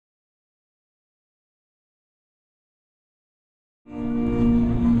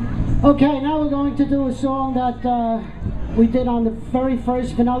Okay, now we're going to do a song that we did on the very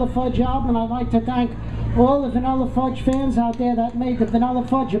first Vanilla Fudge album, and I'd like to thank all the Vanilla Fudge fans out there that made the Vanilla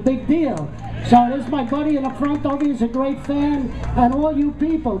Fudge a big deal. So there's my buddy in the front over here, he's a great fan, and all you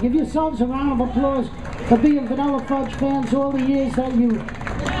people, give yourselves a round of applause for being Vanilla Fudge fans all the years that you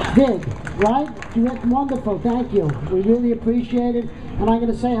did, right? You were wonderful, thank you. We really appreciate it. And I'm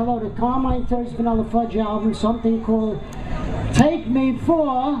going to say hello to Carmine Turk's Vanilla Fudge album, something called Take Me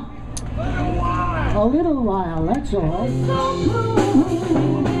For a Little While, that's all.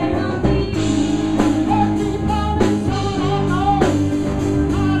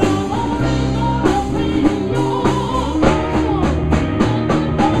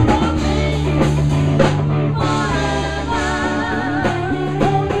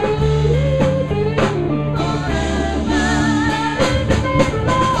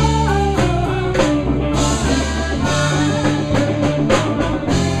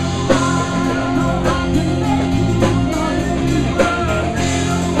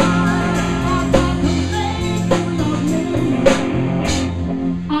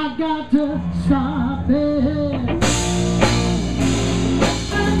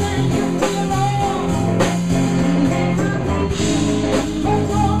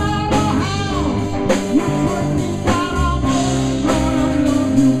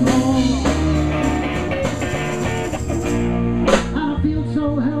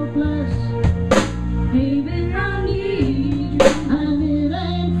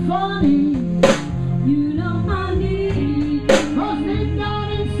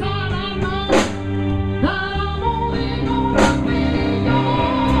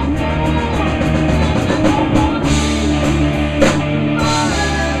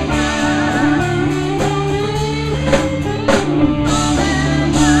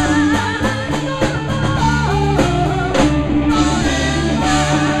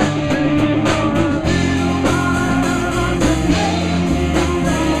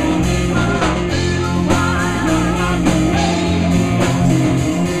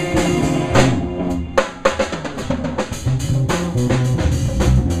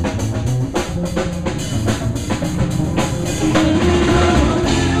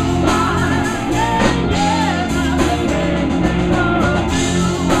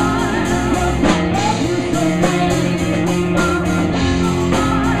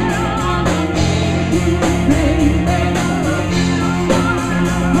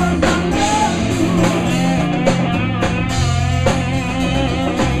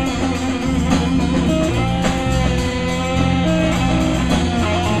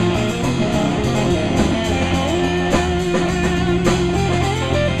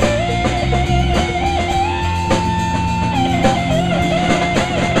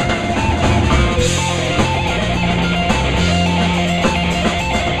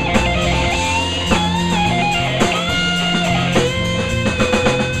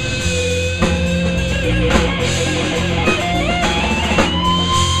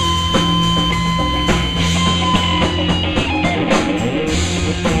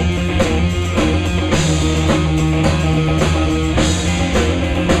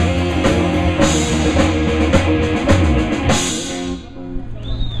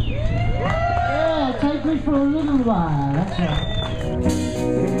 For a little while, that's right.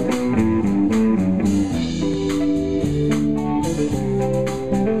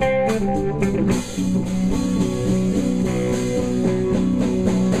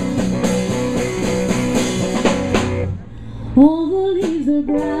 All the leaves are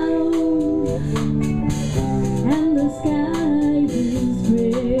brown and the sky is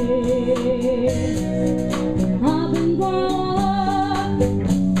gray. I've been born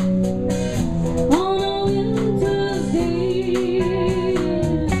on a winter's day.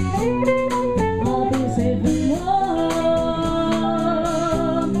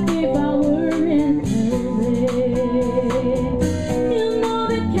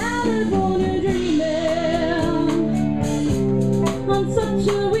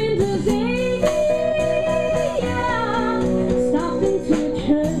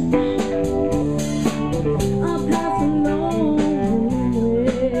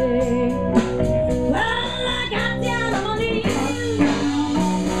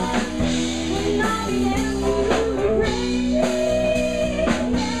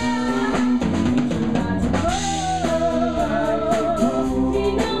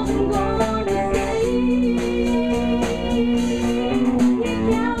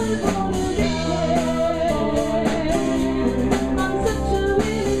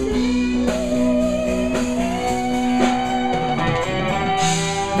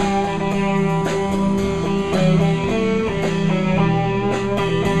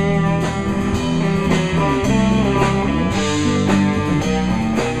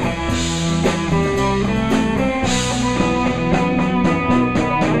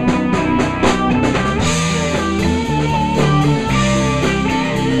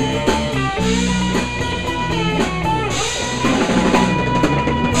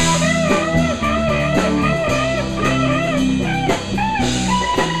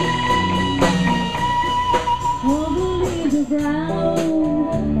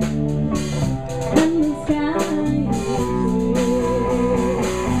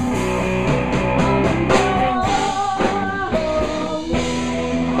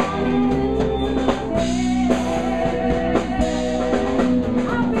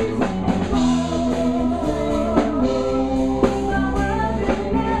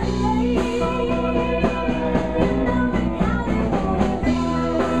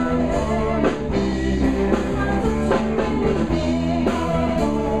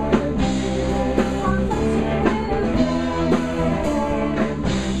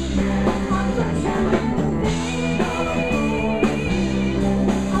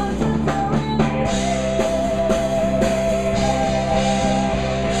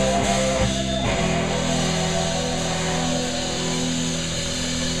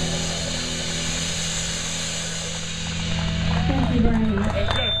 you very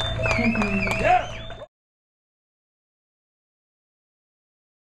much.